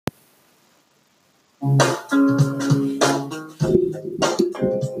Life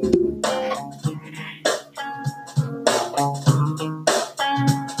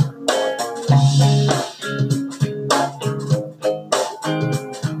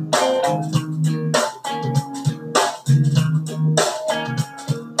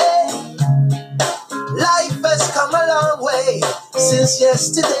has come a long way since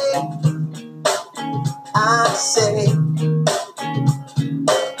yesterday, I say.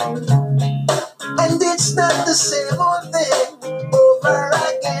 And it's not the same old thing over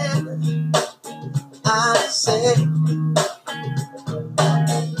again, I say.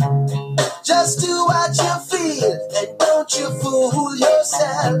 Just do what you feel and don't you fool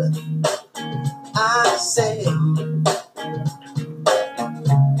yourself, I say.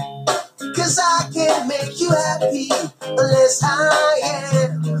 'Cause I can't make you happy unless I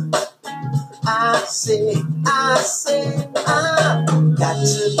am. I say, I've got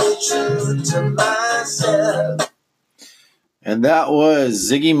to be true to myself. And that was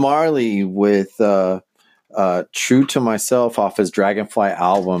Ziggy Marley with True to Myself off his Dragonfly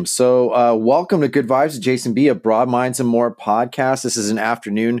album. So welcome to Good Vibes with Jason B, a Broad Minds and More podcast. This is an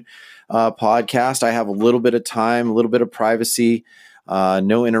afternoon podcast. I have a little bit of time, a little bit of privacy,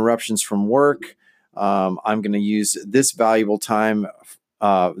 no interruptions from work. I'm going to use this valuable time,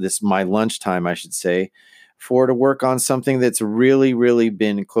 my lunch time, I should say, to work on something that's really, really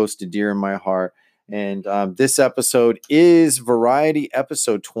been close to dear in my heart. And this episode is Variety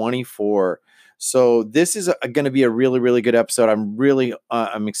episode 24. So this is going to be a really, really good episode.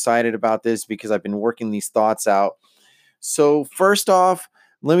 I'm excited about this because I've been working these thoughts out. So first off,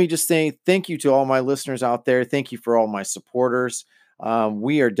 let me just say thank you to all my listeners out there. Thank you for all my supporters.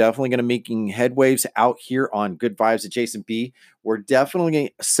 We are definitely going to making headwaves out here on Good Vibes with Jason B. We're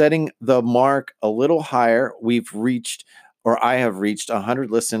definitely setting the mark a little higher. I have reached 100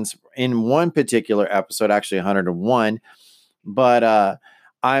 listens in one particular episode, actually 101. But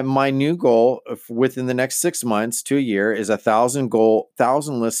my new goal within the next 6 months to a year is 1,000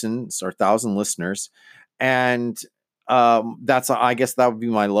 listens or 1,000 listeners. And I guess that would be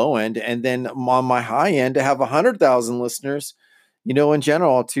my low end. And then on my high end to have 100,000 listeners, in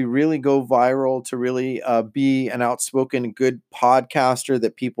general, to really go viral, to really be an outspoken, good podcaster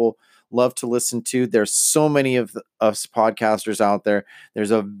that people love to listen to. There's so many of us podcasters out there.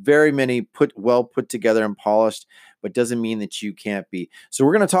 There's a very many put together and polished, but doesn't mean that you can't be. So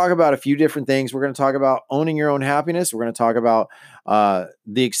we're going to talk about a few different things. We're going to talk about owning your own happiness. We're going to talk about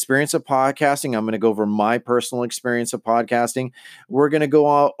the experience of podcasting. I'm going to go over my personal experience of podcasting. We're going to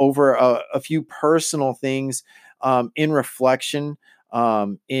go over a few personal things in reflection,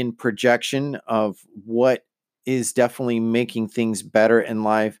 in projection of what is definitely making things better in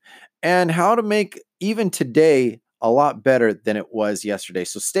life and how to make even today a lot better than it was yesterday.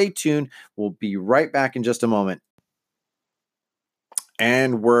 So stay tuned. We'll be right back in just a moment.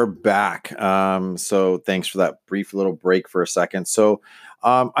 And we're back. So thanks for that brief little break for a second. So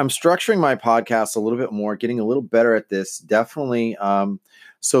I'm structuring my podcast a little bit more, getting a little better at this. Definitely.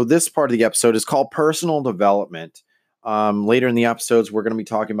 So this part of the episode is called personal development. Later in the episodes, we're going to be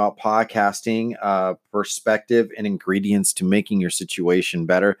talking about podcasting, perspective, and ingredients to making your situation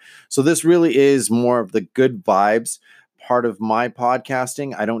better. So this really is more of the good vibes part of my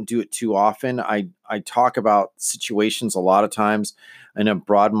podcasting. I don't do it too often. I talk about situations a lot of times in a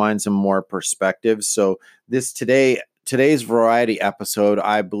broad minds and more perspective. So today's variety episode,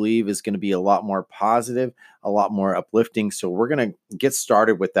 I believe, is going to be a lot more positive, a lot more uplifting. So we're going to get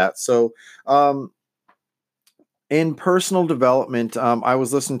started with that. So, in personal development, I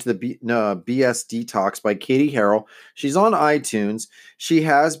was listening to the BS Detox by Katie Harrell. She's on iTunes. She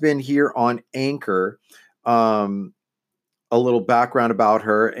has been here on Anchor. A little background about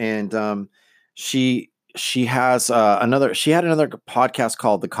her, and she had another podcast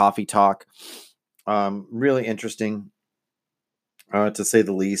called The Coffee Talk. Really interesting, to say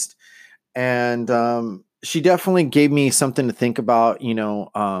the least. And she definitely gave me something to think about.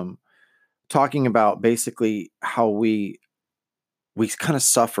 Talking about basically how we kind of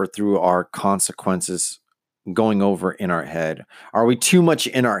suffer through our consequences going over in our head. Are we too much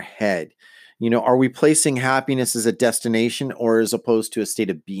in our head? Are we placing happiness as a destination or as opposed to a state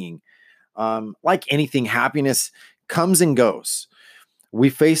of being? Like anything, happiness comes and goes. We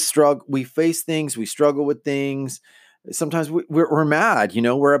face things, we struggle with things. Sometimes we're mad,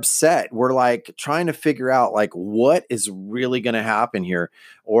 we're upset. We're like trying to figure out like what is really going to happen here,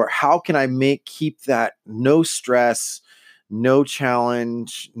 or how can I keep that no stress, no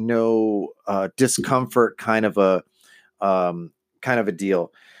challenge, no discomfort kind of a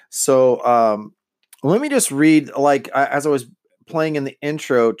deal. So let me just read, as I was playing in the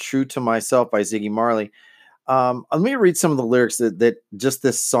intro, True to Myself by Ziggy Marley. Let me read some of the lyrics that just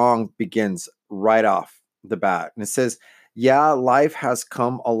this song begins right off the bat. And it says, yeah, life has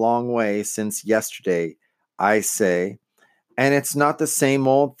come a long way since yesterday, I say. And it's not the same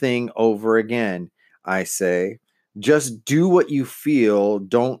old thing over again, I say. Just do what you feel.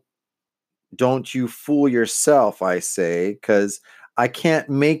 Don't you fool yourself, I say, because I can't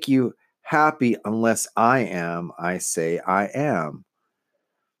make you happy unless I am. I say I am.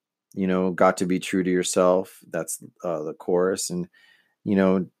 Got to be true to yourself. That's the chorus. And, you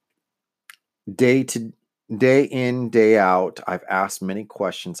know, day to day in, day out, I've asked many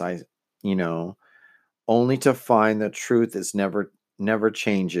questions. You know, only to find the truth is never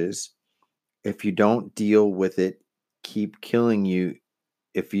changes. If you don't deal with it, keep killing you.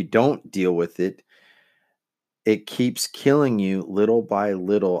 If you don't deal with it, it keeps killing you little by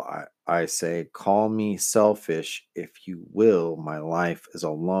little. I say, call me selfish if you will. My life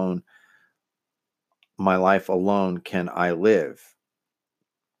alone can I live.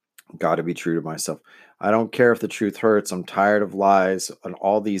 Got to be true to myself. I don't care if the truth hurts. I'm tired of lies and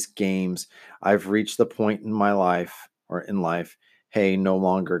all these games. I've reached the point in my life or in life. Hey, no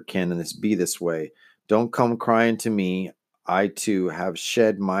longer can this be this way. Don't come crying to me. I too have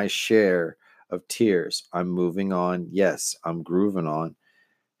shed my share of tears. I'm moving on. Yes, I'm grooving on.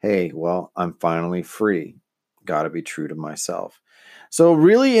 Hey, well, I'm finally free. Got to be true to myself. So,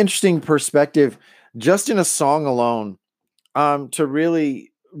 really interesting perspective just in a song alone, to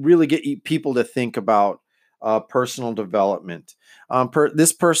really get people to think about personal development.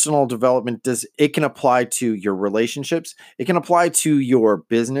 This personal development can apply to your relationships. It can apply to your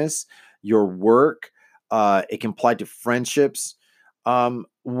business, your work. It can apply to friendships. A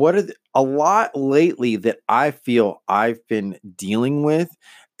lot lately that I feel I've been dealing with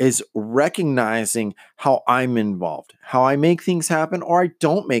is recognizing how I'm involved, how I make things happen or I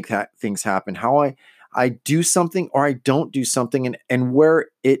don't make things happen, how I do something or I don't do something, and where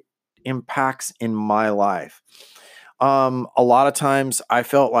it impacts in my life. A lot of times I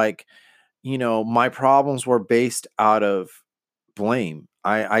felt like, my problems were based out of blame.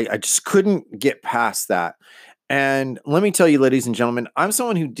 I just couldn't get past that. And let me tell you, ladies and gentlemen, I'm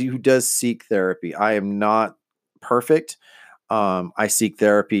someone who does seek therapy. I am not perfect. I seek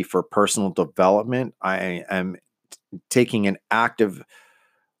therapy for personal development. I am taking an active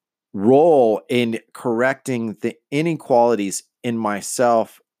role in correcting the inequalities in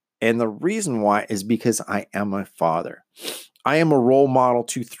myself. And the reason why is because I am a father. I am a role model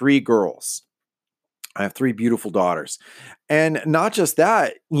to 3 girls. I have 3 beautiful daughters. And not just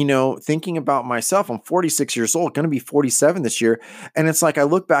that, thinking about myself, I'm 46 years old, going to be 47 this year. And it's like, I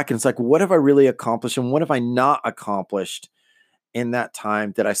look back and it's like, what have I really accomplished? And what have I not accomplished in that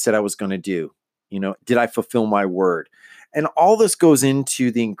time that I said I was going to do? Did I fulfill my word? And all this goes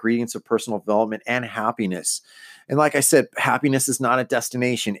into the ingredients of personal development and happiness. And like I said, happiness is not a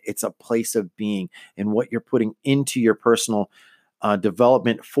destination. It's a place of being. And what you're putting into your personal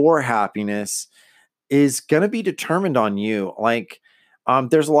development for happiness is going to be determined on you. Like,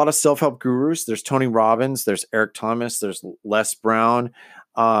 there's a lot of self-help gurus. There's Tony Robbins. There's Eric Thomas. There's Les Brown.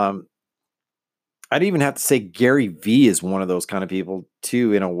 I'd even have to say Gary Vee is one of those kind of people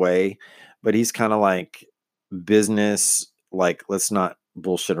too, in a way, but he's kind of like business, like, let's not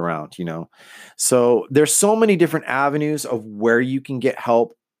bullshit around, So there's so many different avenues of where you can get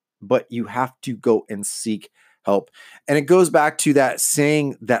help, but you have to go and seek help. And it goes back to that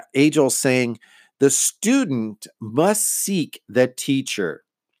saying, that age-old saying, the student must seek the teacher.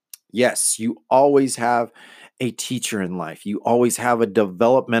 Yes, you always have a teacher in life. You always have a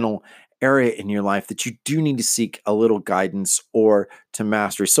developmental area in your life that you do need to seek a little guidance or to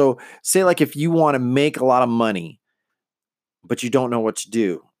mastery. So, say like if you want to make a lot of money, but you don't know what to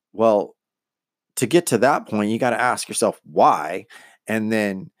do. Well, to get to that point, you got to ask yourself why, and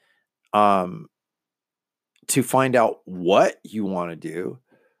then to find out what you want to do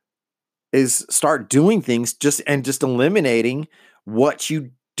is start doing things just eliminating what you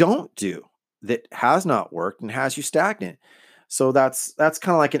don't do that has not worked and has you stagnant. So that's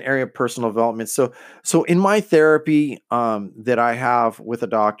kind of like an area of personal development. So in my therapy that I have with a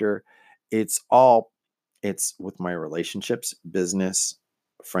doctor, it's with my relationships, business,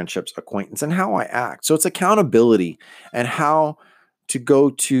 friendships, acquaintance, and how I act. So it's accountability and how to go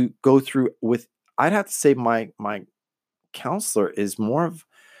through with. I'd have to say my counselor is more of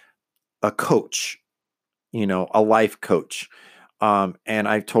a coach, a life coach. And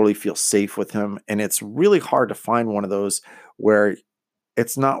I totally feel safe with him. And it's really hard to find one of those where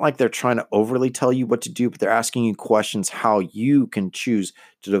it's not like they're trying to overly tell you what to do, but they're asking you questions how you can choose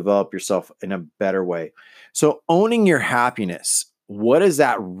to develop yourself in a better way. So owning your happiness, what does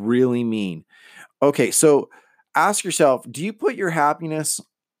that really mean? Okay, so ask yourself, do you put your happiness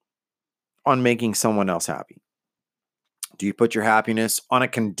on making someone else happy? Do you put your happiness on a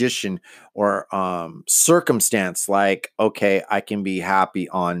condition or circumstance like, okay, I can be happy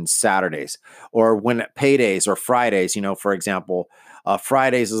on Saturdays or when paydays or Fridays, for example,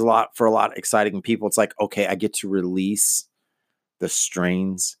 Fridays is for a lot of exciting people. It's like, okay, I get to release the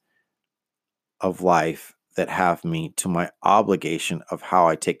strains of life that have me to my obligation of how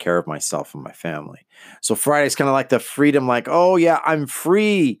I take care of myself and my family. So Friday's kind of like the freedom, like, oh yeah, I'm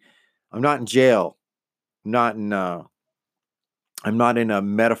free. I'm not in jail. I'm not in I'm not in a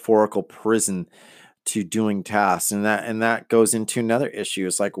metaphorical prison to doing tasks. And that goes into another issue.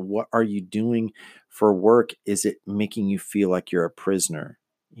 It's like, what are you doing for work? Is it making you feel like you're a prisoner?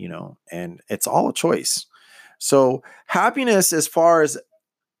 And it's all a choice. So happiness, as far as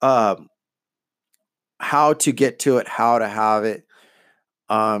uh, how to get to it, how to have it,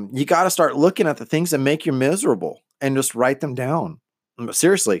 you got to start looking at the things that make you miserable and just write them down.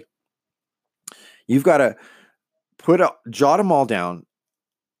 Seriously, you've got to jot them all down.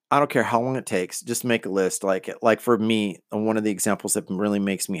 I don't care how long it takes. Just make a list. Like for me, one of the examples that really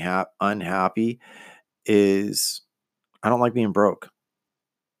makes me unhappy is I don't like being broke.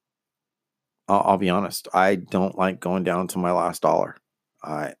 I'll be honest. I don't like going down to my last dollar.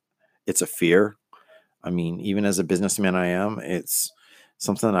 It's a fear. I mean, even as a businessman, it's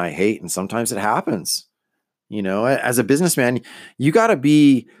something I hate, and sometimes it happens. As a businessman, you got to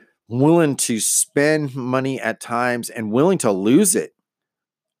be willing to spend money at times and willing to lose it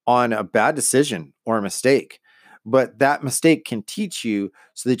on a bad decision or a mistake. But that mistake can teach you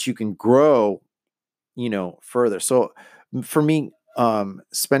so that you can grow, further. So for me,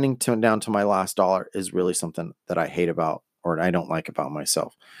 spending down to my last dollar is really something that I hate about, or I don't like about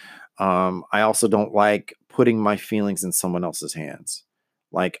myself. I also don't like putting my feelings in someone else's hands.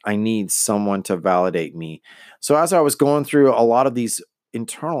 Like, I need someone to validate me. So as I was going through a lot of these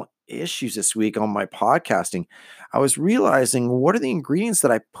internal issues this week on my podcasting, I was realizing, what are the ingredients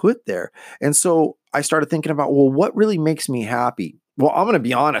that I put there? And so I started thinking about, well, what really makes me happy? Well, I'm going to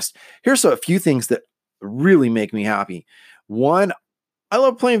be honest. Here's a few things that really make me happy. One, I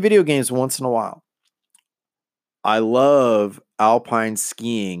love playing video games once in a while. I love alpine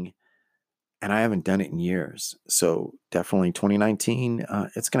skiing, and I haven't done it in years. So definitely 2019,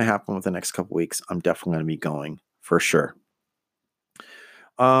 it's going to happen within the next couple weeks. I'm definitely going to be going for sure.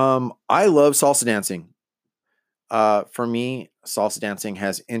 I love salsa dancing. For me, salsa dancing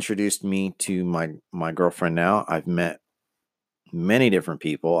has introduced me to my girlfriend now. I've met many different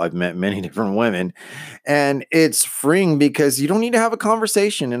people. I've met many different women, and it's freeing because you don't need to have a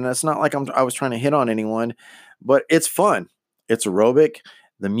conversation. And it's not like I was trying to hit on anyone, but it's fun. It's aerobic.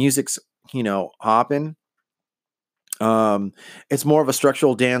 The music's, hopping. It's more of a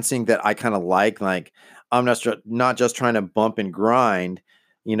structural dancing that I kind of like. Like, I'm not just trying to bump and grind,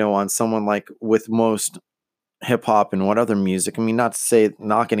 on someone like with most hip hop and what other music. I mean, not to say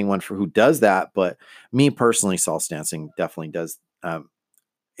knock anyone for who does that, but me personally, salsa dancing definitely does.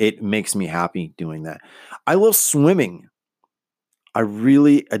 It makes me happy doing that. I love swimming. I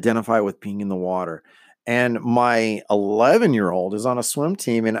really identify with being in the water. And my 11-year-old is on a swim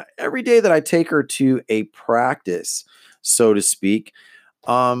team. And every day that I take her to a practice, so to speak,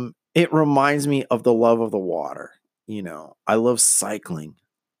 it reminds me of the love of the water. I love cycling.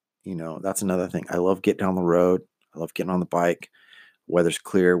 That's another thing. I love getting on the road. I love getting on the bike. Weather's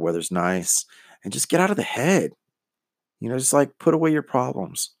clear, weather's nice, and just get out of the head. Just like put away your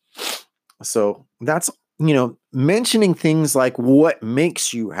problems. So that's, mentioning things like what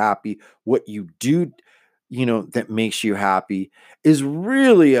makes you happy, what you do, that makes you happy is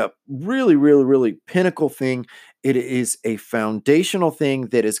really a really, really, really pinnacle thing. It is a foundational thing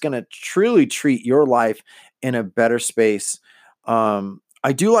that is going to truly treat your life in a better space.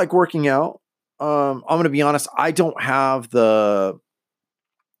 I do like working out. I'm going to be honest. I don't have the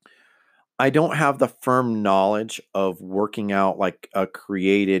firm knowledge of working out like a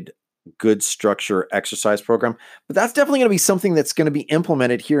created good structure exercise program, but that's definitely going to be something that's going to be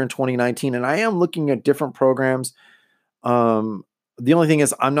implemented here in 2019. And I am looking at different programs. The only thing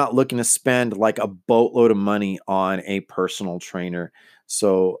is I'm not looking to spend like a boatload of money on a personal trainer.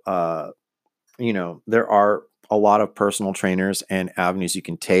 So, there are a lot of personal trainers and avenues you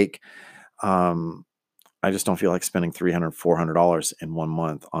can take. I just don't feel like spending $300, $400 in 1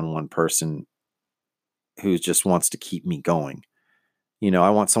 month on one person who just wants to keep me going.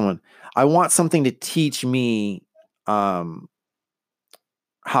 I want something to teach me how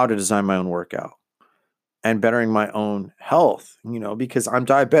to design my own workout and bettering my own health, because I'm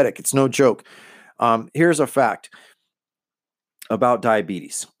diabetic. It's no joke. Here's a fact about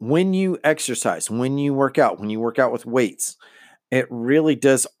diabetes. When you exercise, when you work out with weights, it really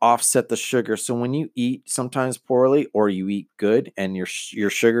does offset the sugar. So when you eat sometimes poorly or you eat good and your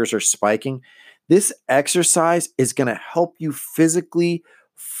sugars are spiking, this exercise is going to help you physically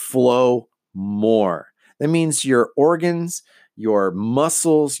flow more. That means your organs, your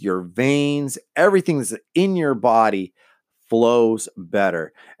muscles, your veins, everything that's in your body flows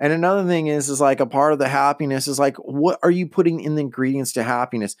better. And another thing is like a part of the happiness is like, what are you putting in the ingredients to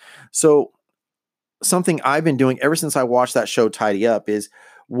happiness? So something I've been doing ever since I watched that show Tidy Up is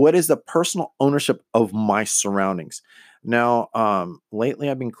what is the personal ownership of my surroundings? Now, lately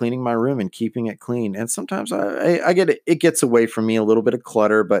I've been cleaning my room and keeping it clean. And sometimes I get it gets away from me a little bit of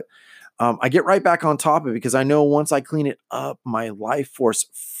clutter, but I get right back on top of it because I know once I clean it up, my life force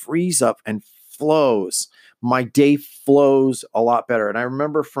frees up and flows. My day flows a lot better. And I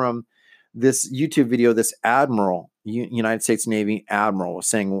remember from this YouTube video, this admiral, United States Navy admiral, was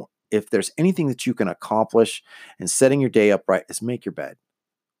saying, if there's anything that you can accomplish in setting your day up right, is make your bed.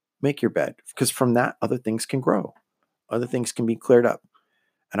 Make your bed. Because from that, other things can grow. Other things can be cleared up.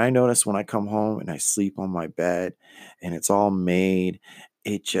 And I notice when I come home and I sleep on my bed and it's all made,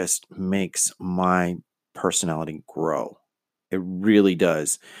 it just makes my personality grow. It really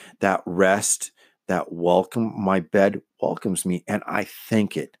does. That rest, that welcome, my bed welcomes me and I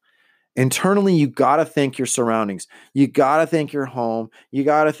thank it. Internally, you got to thank your surroundings. You got to thank your home. You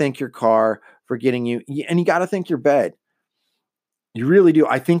got to thank your car for getting you, and you got to thank your bed. You really do.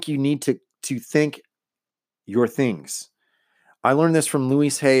 I think you need to thank your things. I learned this from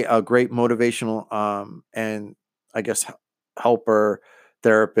Louise Hay, a great motivational and I guess helper,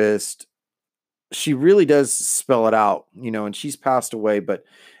 therapist. She really does spell it out, and she's passed away. But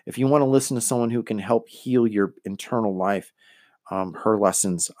if you want to listen to someone who can help heal your internal life, her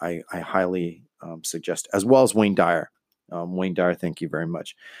lessons I highly suggest, as well as Wayne Dyer. Wayne Dyer, thank you very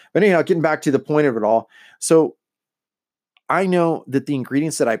much. But anyhow, getting back to the point of it all. So I know that the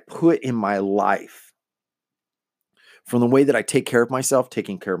ingredients that I put in my life, from the way that I take care of myself,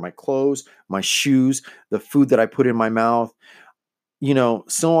 taking care of my clothes, my shoes, the food that I put in my mouth,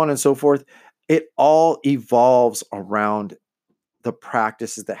 so on and so forth, it all evolves around the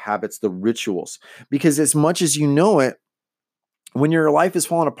practices, the habits, the rituals. Because as much as you know it, when your life is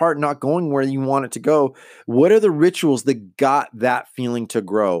falling apart, not going where you want it to go, what are the rituals that got that feeling to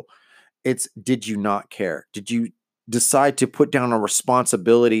grow? It's, did you not care? Did you decide to put down a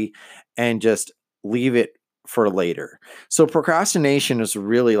responsibility and just leave it for later? So procrastination is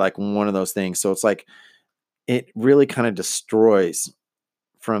really like one of those things. So it's like, it really kind of destroys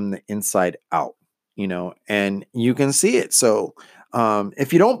from the inside out, and you can see it. So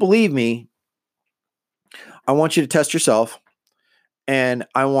if you don't believe me, I want you to test yourself. And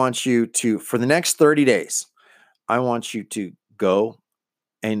I want you to, for the next 30 days, I want you to go.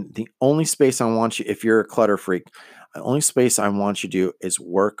 And the only space I want you, if you're a clutter freak, the only space I want you to do is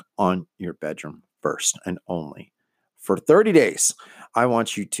work on your bedroom first and only. For 30 days, I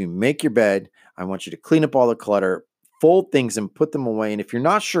want you to make your bed. I want you to clean up all the clutter, fold things and put them away. And if you're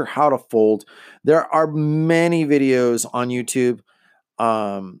not sure how to fold, there are many videos on YouTube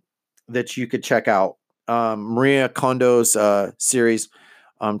that you could check out. Maria Kondo's series,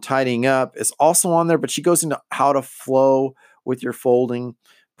 Tidying Up, is also on there, but she goes into how to flow with your folding,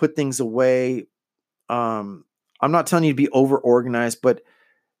 put things away. I'm not telling you to be over organized, but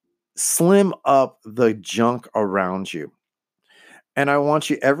slim up the junk around you. And I want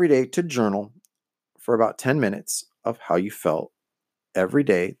you every day to journal for about 10 minutes of how you felt every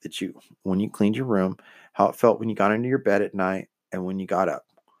day when you cleaned your room, how it felt when you got into your bed at night and when you got up.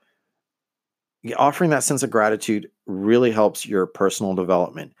 Offering that sense of gratitude really helps your personal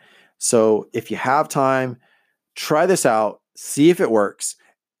development. So if you have time, try this out, see if it works.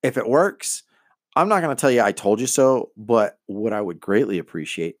 If it works, I'm not going to tell you I told you so, but what I would greatly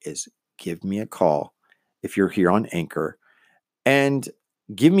appreciate is give me a call if you're here on Anchor and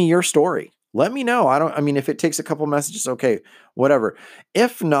give me your story. Let me know. If it takes a couple messages, okay, whatever.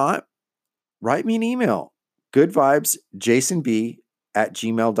 If not, write me an email,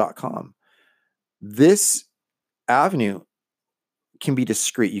 goodvibesjasonb@gmail.com. This avenue can be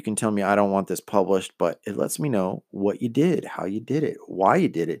discreet. You can tell me I don't want this published, but it lets me know what you did, how you did it, why you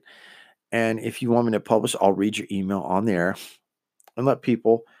did it. And if you want me to publish, I'll read your email on there and let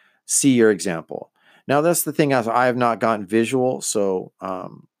people see your example. Now, that's the thing, as I have not gotten visual. So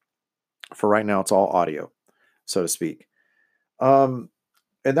for right now, it's all audio, so to speak. And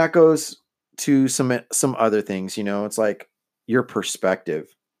that goes to some other things, it's like your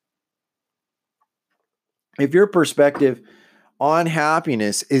perspective. If your perspective on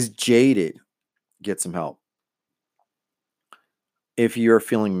happiness is jaded, get some help. If you're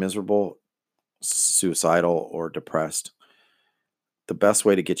feeling miserable, suicidal, or depressed, the best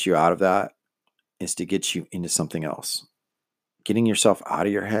way to get you out of that is to get you into something else. Getting yourself out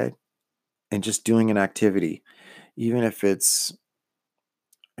of your head and just doing an activity, even if it's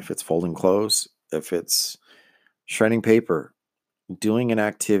folding clothes, if it's shredding paper, doing an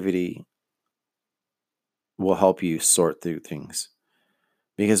activity will help you sort through things.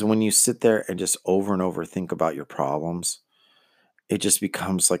 Because when you sit there and just over and over think about your problems, it just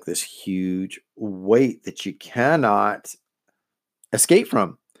becomes like this huge weight that you cannot escape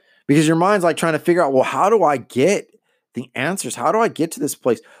from. Because your mind's like trying to figure out, well, how do I get the answers? How do I get to this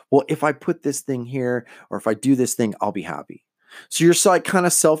place? Well, if I put this thing here or if I do this thing, I'll be happy. So you're like kind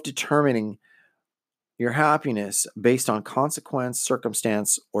of self-determining your happiness based on consequence,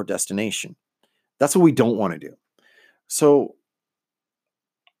 circumstance, or destination. That's what we don't want to do. So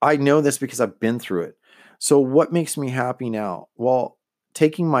I know this because I've been through it. So what makes me happy now? Well,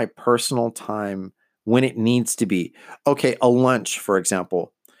 taking my personal time when it needs to be. Okay, a lunch, for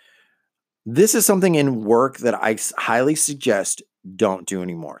example. This is something in work that I highly suggest don't do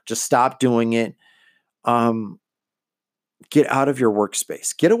anymore. Just stop doing it. Get out of your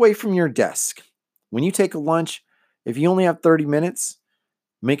workspace. Get away from your desk. When you take a lunch, if you only have 30 minutes,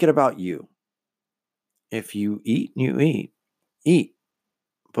 make it about you. If you eat, you eat. Eat.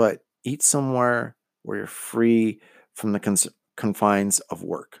 But eat somewhere where you're free from the confines of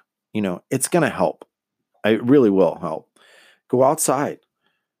work. It's going to help. It really will help. Go outside,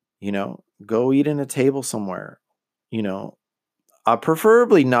 go eat in a table somewhere,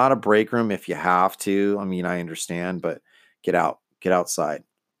 preferably not a break room if you have to. I mean, I understand, but get outside,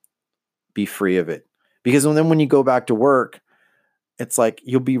 be free of it. Because then when you go back to work, it's like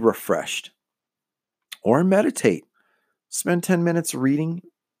you'll be refreshed. Or meditate. Spend 10 minutes reading,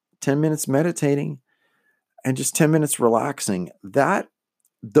 10 minutes meditating, and just 10 minutes relaxing.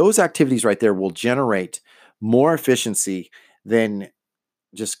 Those activities right there will generate more efficiency than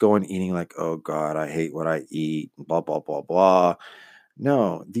just going eating like, oh God, I hate what I eat, blah, blah, blah, blah.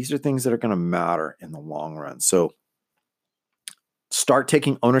 No, these are things that are going to matter in the long run. So start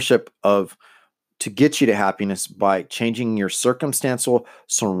taking ownership to get you to happiness by changing your circumstantial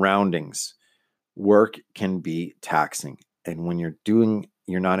surroundings. Work can be taxing. And when you're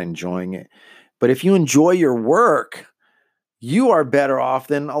not enjoying it. But if you enjoy your work, you are better off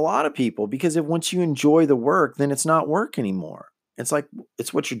than a lot of people, because once you enjoy the work, then it's not work anymore. It's like,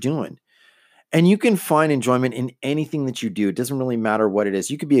 it's what you're doing. And you can find enjoyment in anything that you do. It doesn't really matter what it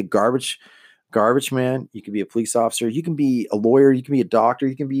is. You could be a garbage man. You could be a police officer. You can be a lawyer. You can be a doctor.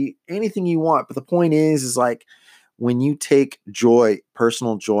 You can be anything you want. But the point is like, when you take joy,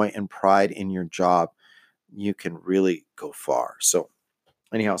 personal joy and pride in your job, you can really go far. So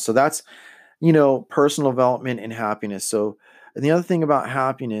anyhow, so that's, personal development and happiness. So, and the other thing about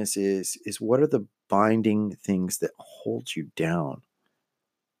happiness is what are the binding things that hold you down?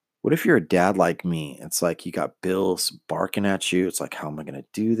 What if you're a dad like me? It's like you got bills barking at you. It's like, how am I going to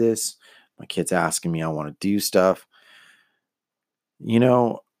do this? My kid's asking me, I want to do stuff.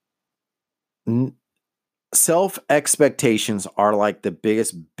 Self expectations are like the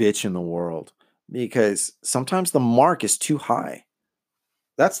biggest bitch in the world, because sometimes the mark is too high.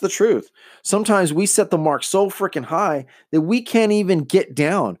 That's the truth. Sometimes we set the mark so freaking high that we can't even get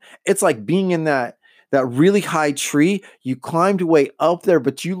down. It's like being in that really high tree. You climbed way up there,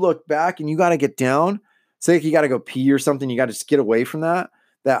 but you look back and you got to get down. Say if you got to go pee or something, you got to just get away from that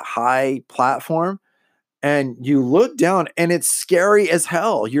high platform. And you look down and it's scary as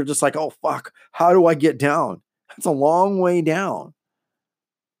hell. You're just like, oh, fuck, how do I get down? That's a long way down,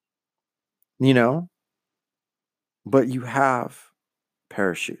 but you have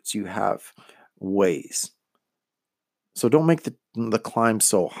parachutes, you have ways. So don't make the climb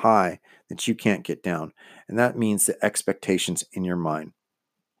so high that you can't get down. And that means the expectations in your mind.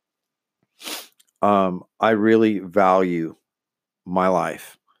 I really value my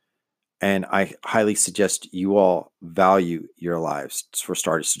life, and I highly suggest you all value your lives, for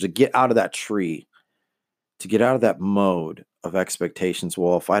starters. So to get out of that tree, to get out of that mode of expectations,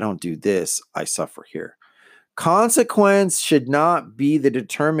 well, if I don't do this, I suffer here. Consequence should not be the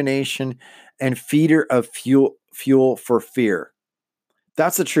determination and feeder of fuel for fear.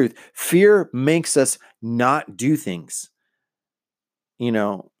 That's the truth. Fear makes us not do things,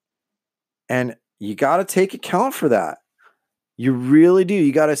 and you got to take account for that. You really do.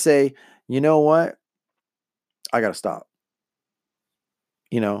 You got to say, you know what? I got to stop.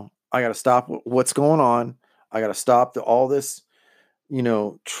 I got to stop what's going on. I got to stop all this,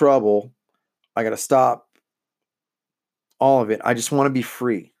 trouble. I got to stop all of it. I just want to be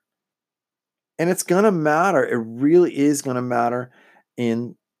free. And it's going to matter. It really is going to matter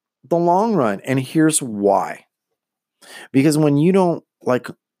in the long run. And here's why. Because when you don't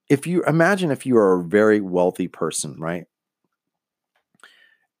if you are a very wealthy person, right?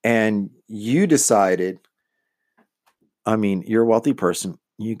 And you decided, you're a wealthy person,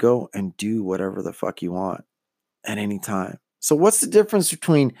 you go and do whatever the fuck you want at any time. So what's the difference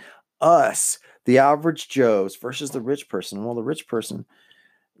between us, the average Joes, versus the rich person? Well, the rich person,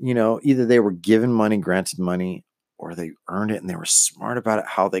 either they were given money, granted money, or they earned it and they were smart about it,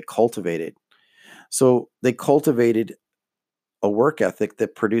 how they cultivated. So they cultivated a work ethic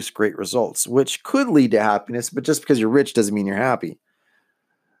that produced great results, which could lead to happiness, but just because you're rich doesn't mean you're happy.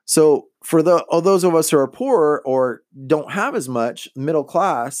 So for those of us who are poor or don't have as much, middle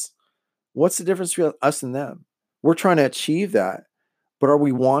class, what's the difference between us and them? We're trying to achieve that, but are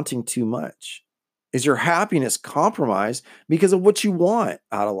we wanting too much? Is your happiness compromised because of what you want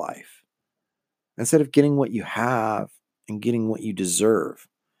out of life, instead of getting what you have and getting what you deserve?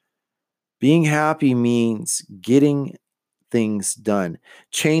 Being happy means getting things done,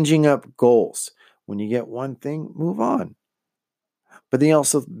 changing up goals. When you get one thing, move on. But the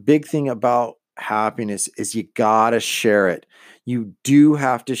also big thing about happiness is you gotta share it. You do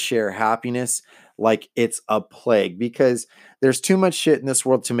have to share happiness like it's a plague, because there's too much shit in this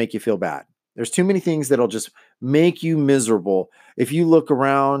world to make you feel bad. There's too many things that'll just make you miserable. If you look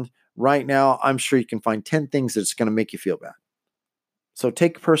around right now, I'm sure you can find 10 things that's going to make you feel bad. So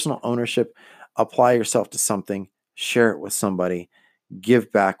take personal ownership, apply yourself to something, share it with somebody,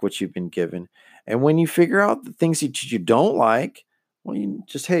 give back what you've been given. And when you figure out the things that you don't like, well,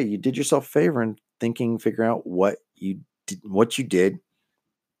 you did yourself a favor in figuring out what you did,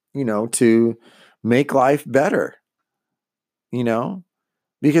 to make life better,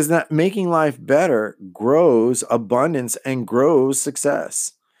 because that making life better grows abundance and grows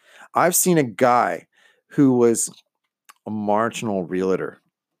success. I've seen a guy who was a marginal realtor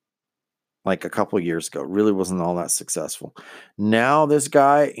like a couple of years ago, really wasn't all that successful. Now this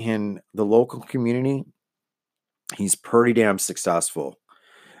guy in the local community, he's pretty damn successful.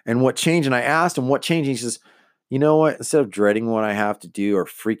 And what changed? And I asked him what changed. He says, you know what? Instead of dreading what I have to do or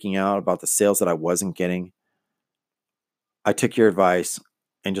freaking out about the sales that I wasn't getting, I took your advice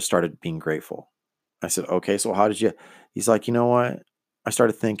and just started being grateful. I said, okay, so how did you? He's like, you know what? I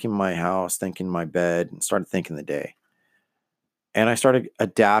started thinking my house, thinking my bed, and started thinking the day. And I started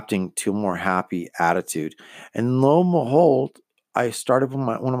adapting to a more happy attitude. And lo and behold, I started with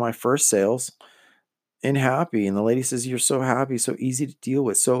one of my first sales in happy. And the lady says, you're so happy, so easy to deal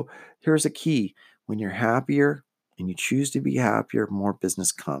with. So here's a key. When you're happier and you choose to be happier, more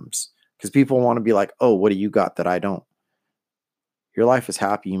business comes. Because people want to be like, oh, what do you got that I don't? Your life is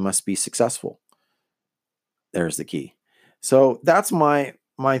happy. You must be successful. There's the key. So that's my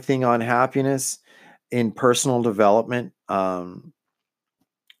thing on happiness in personal development.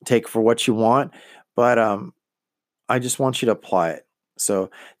 Take for what you want, but I just want you to apply it.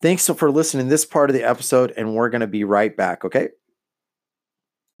 So thanks for listening to this part of the episode, and we're going to be right back, okay?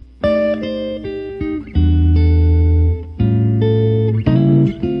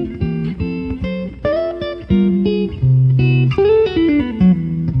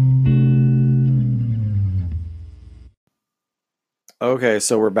 Okay,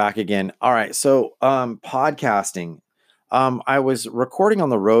 so we're back again. All right, so podcasting. I was recording on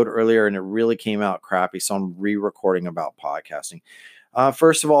the road earlier and it really came out crappy, so I'm re-recording about podcasting.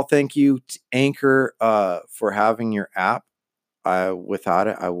 First of all, thank you to Anchor for having your app. Without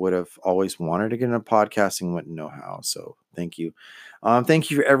it, I would have always wanted to get into podcasting, wouldn't know how. So thank you. Thank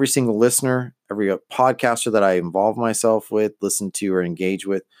you for every single listener, every podcaster that I involve myself with, listen to, or engage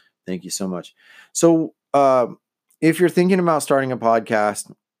with. Thank you so much. So if you're thinking about starting a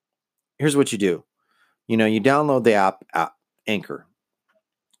podcast, here's what you do. You download the app Anchor.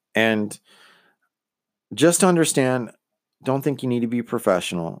 And just to understand, don't think you need to be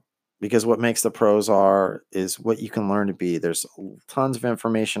professional, because what makes the pros is what you can learn to be. There's tons of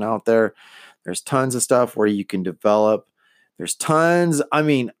information out there. There's tons of stuff where you can develop. There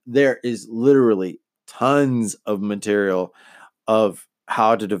is literally tons of material of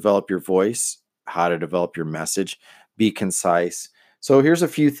how to develop your voice, how to develop your message, be concise. So here's a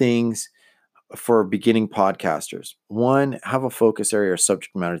few things for beginning podcasters. One, have a focus area or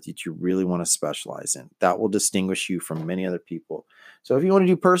subject matter that you really want to specialize in. That will distinguish you from many other people. So if you want to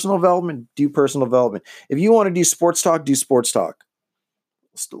do personal development, do personal development. If you want to do sports talk, do sports talk.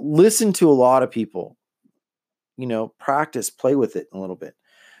 Listen to a lot of people. Practice, play with it a little bit.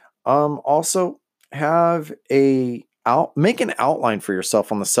 Also, make an outline for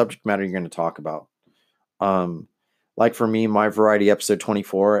yourself on the subject matter you're going to talk about. like for me, my variety episode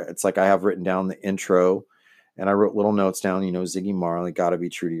 24, it's like I have written down the intro and I wrote little notes down, Ziggy Marley, got to be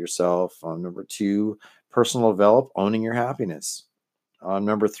true to yourself. Number 2, personal develop, owning your happiness.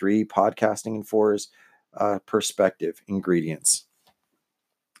 Number 3, podcasting. And 4 is perspective, ingredients.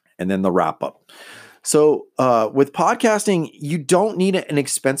 And then the wrap up. So with podcasting, you don't need an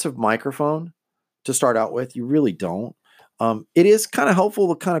expensive microphone to start out with. You really don't. It is kind of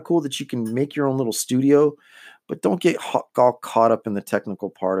helpful, kind of cool that you can make your own little studio, but don't get all caught up in the technical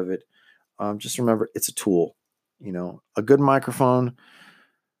part of it. Just remember, it's a tool. A good microphone,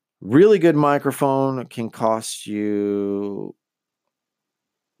 really good microphone can cost you,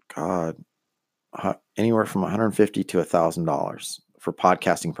 anywhere from $150 to $1,000 for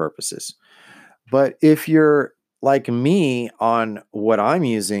podcasting purposes. But if you're like me on what I'm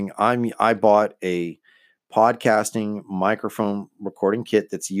using, I bought a podcasting microphone recording kit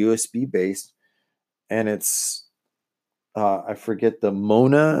that's USB based, and it's I forget the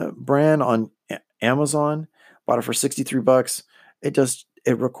Mona brand on Amazon. Bought it for $63.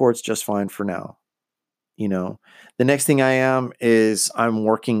 It records just fine for now. The next thing I'm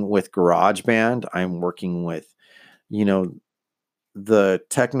working with GarageBand. I'm working with, the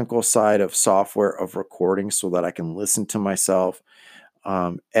technical side of software of recording so that I can listen to myself,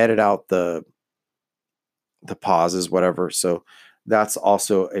 edit out the pauses, whatever. So that's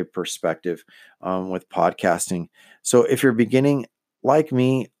also a perspective with podcasting. So if you're beginning like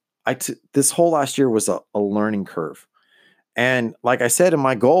me, this whole last year was a learning curve. And like I said in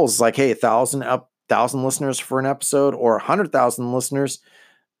my goals, like, hey, 1,000 listeners for an episode or 100,000 listeners,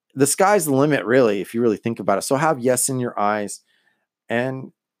 the sky's the limit, really, if you really think about it. So have yes in your eyes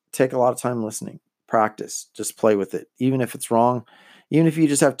and take a lot of time listening. Practice. Just play with it. Even if it's wrong, even if you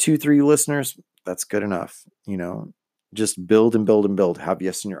just have 2-3 listeners, that's good enough. Just build and build and build. Have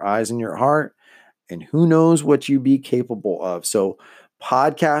yes in your eyes and your heart, and who knows what you be capable of. So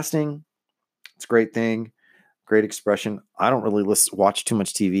podcasting, it's a great thing, great expression. I don't really watch too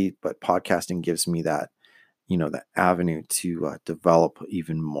much TV, but podcasting gives me that, that avenue to develop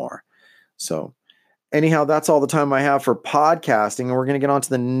even more. So anyhow, that's all the time I have for podcasting. And we're going to get on to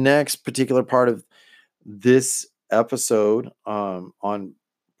the next particular part of this episode on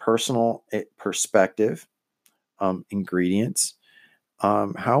personal perspective, ingredients,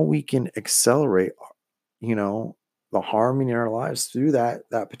 how we can accelerate, the harmony in our lives through that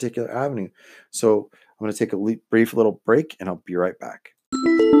particular avenue. So I'm going to take a brief little break and I'll be right back.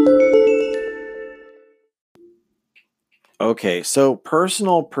 Okay, so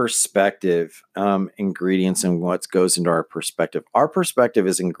personal perspective, ingredients, and what goes into our perspective. Our perspective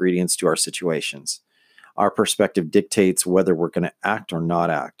is ingredients to our situations. Our perspective dictates whether we're going to act or not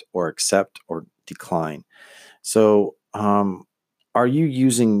act, or accept or decline. So, are you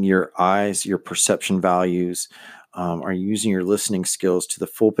using your eyes, your perception values? Are you using your listening skills to the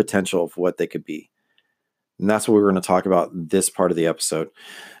full potential of what they could be? And that's what we're going to talk about this part of the episode.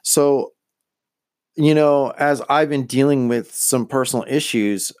 So, as I've been dealing with some personal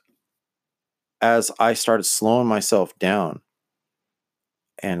issues, as I started slowing myself down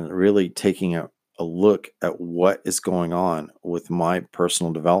and really taking a look at what is going on with my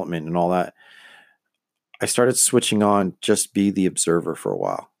personal development and all that, I started switching on, just be the observer for a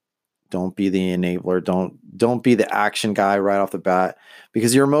while. Don't be the enabler. Don't be the action guy right off the bat,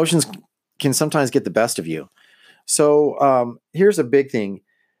 because your emotions can sometimes get the best of you. So here's a big thing.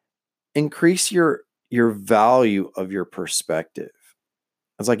 Increase your value of your perspective.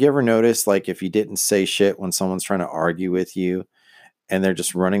 It's like, you ever notice, like, if you didn't say shit when someone's trying to argue with you and they're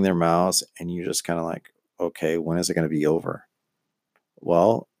just running their mouths and you're just kind of like, okay, when is it going to be over?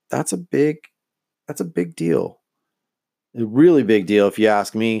 Well, that's a big deal. A really big deal, if you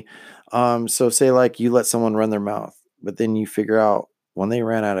ask me. So say, like, you let someone run their mouth, but then you figure out when they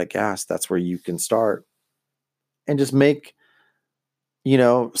ran out of gas, that's where you can start and just make,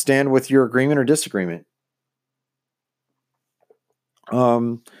 stand with your agreement or disagreement.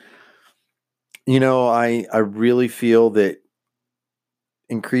 I really feel that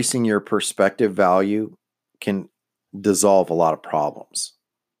increasing your perspective value can dissolve a lot of problems.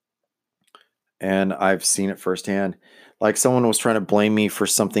 And I've seen it firsthand. Like, someone was trying to blame me for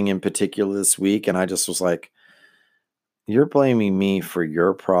something in particular this week, and I just was like, you're blaming me for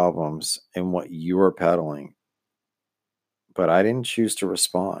your problems and what you are peddling. But I didn't choose to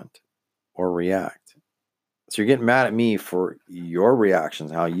respond or react. So you're getting mad at me for your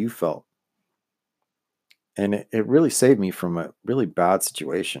reactions, how you felt. And it really saved me from a really bad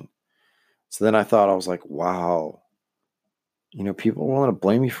situation. So then I was like, wow, people are willing to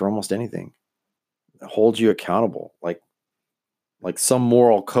blame you for almost anything. Hold you accountable, like some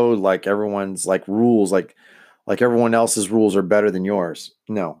moral code, like everyone's like rules, like like everyone else's rules are better than yours.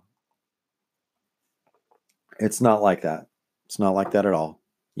 No, it's not like that. It's not like that at all.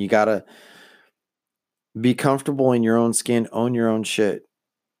 You got to be comfortable in your own skin, own your own shit.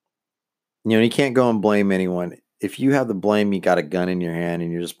 You can't go and blame anyone. If you have the blame, you got a gun in your hand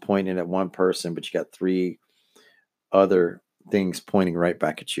and you're just pointing at one person, but you got 3 other things pointing right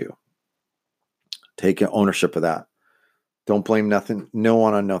back at you. Take ownership of that. Don't blame nothing, no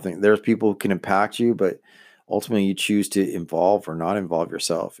one on nothing. There's people who can impact you, but ultimately you choose to involve or not involve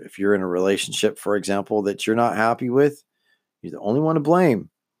yourself. If you're in a relationship, for example, that you're not happy with, you're the only one to blame.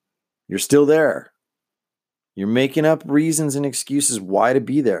 You're still there. You're making up reasons and excuses why to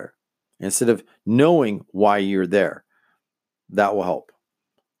be there instead of knowing why you're there. That will help.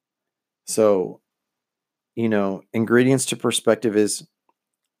 So, ingredients to perspective is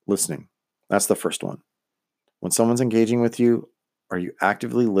listening. That's the first one. When someone's engaging with you, are you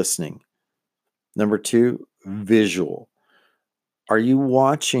actively listening? Number 2, visual. Are you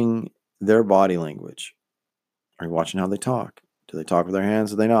watching their body language? Are you watching how they talk? Do they talk with their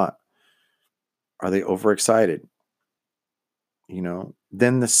hands? Or do they not? Are they overexcited?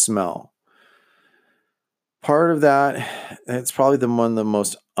 Then the smell. Part of that, it's probably one of the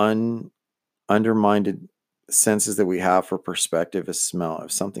most undermined senses that we have for perspective is smell.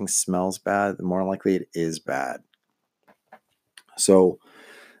 If something smells bad, the more likely it is bad. So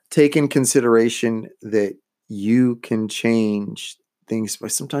take in consideration that you can change things by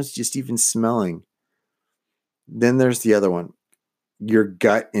sometimes just even smelling. Then there's the other one, your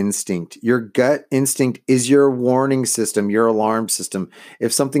gut instinct. Your gut instinct is your warning system, your alarm system.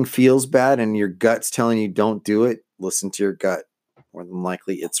 If something feels bad and your gut's telling you don't do it, listen to your gut. More than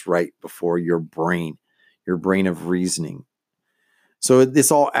likely, it's right before your brain of reasoning. So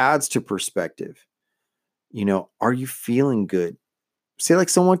this all adds to perspective. Are you feeling good? Say like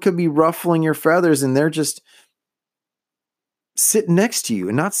someone could be ruffling your feathers and they're just sitting next to you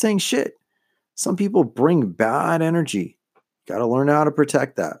and not saying shit. Some people bring bad energy. Got to learn how to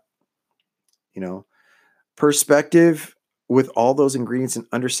protect that. Perspective with all those ingredients and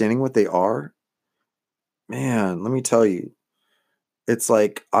understanding what they are. Man, let me tell you, it's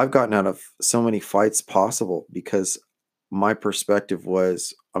like I've gotten out of so many fights possible because my perspective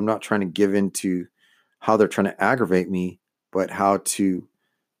was I'm not trying to give into how they're trying to aggravate me, but how to,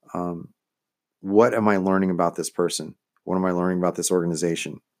 what am I learning about this person? What am I learning about this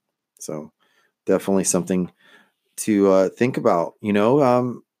organization? So definitely something to think about.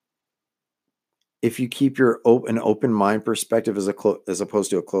 If you keep an open mind perspective as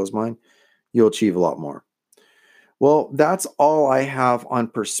opposed to a closed mind, you'll achieve a lot more. Well, that's all I have on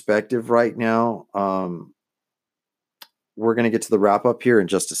perspective right now. We're going to get to the wrap up here in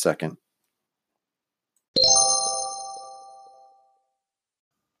just a second.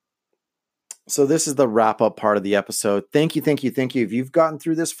 So this is the wrap up part of the episode. Thank you. If you've gotten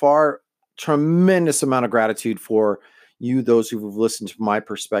through this far, tremendous amount of gratitude for you, those who've listened to my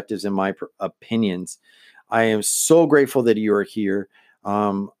perspectives and my opinions. I am so grateful that you are here.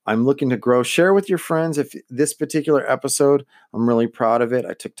 I'm looking to grow. Share with your friends. If this particular episode, I'm really proud of it.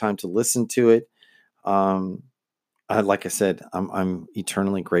 I took time to listen to it. Like I said, I'm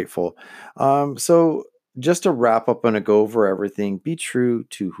eternally grateful. So just to wrap up and to go over everything, be true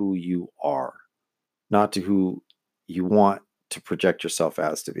to who you are, not to who you want to project yourself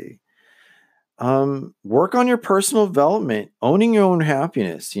as to be. Work on your personal development, owning your own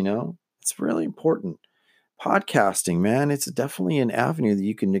happiness. It's really important. Podcasting, man, it's definitely an avenue that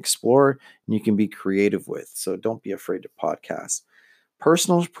you can explore and you can be creative with. So don't be afraid to podcast.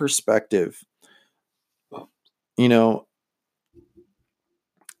 Personal perspective,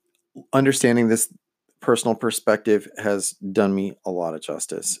 understanding this personal perspective has done me a lot of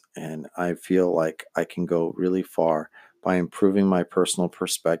justice. And I feel like I can go really far by improving my personal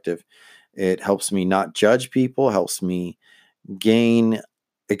perspective. It helps me not judge people, helps me gain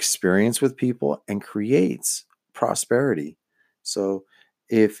experience with people, and creates prosperity. So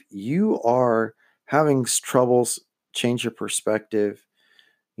if you are having troubles, change your perspective,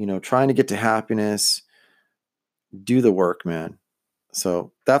 trying to get to happiness, do the work, man.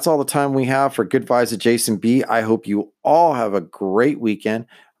 So that's all the time we have for Good Vibes with Jason B. I hope you all have a great weekend.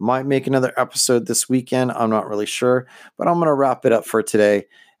 Might make another episode this weekend. I'm not really sure, but I'm going to wrap it up for today,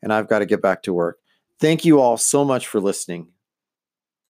 and I've got to get back to work. Thank you all so much for listening.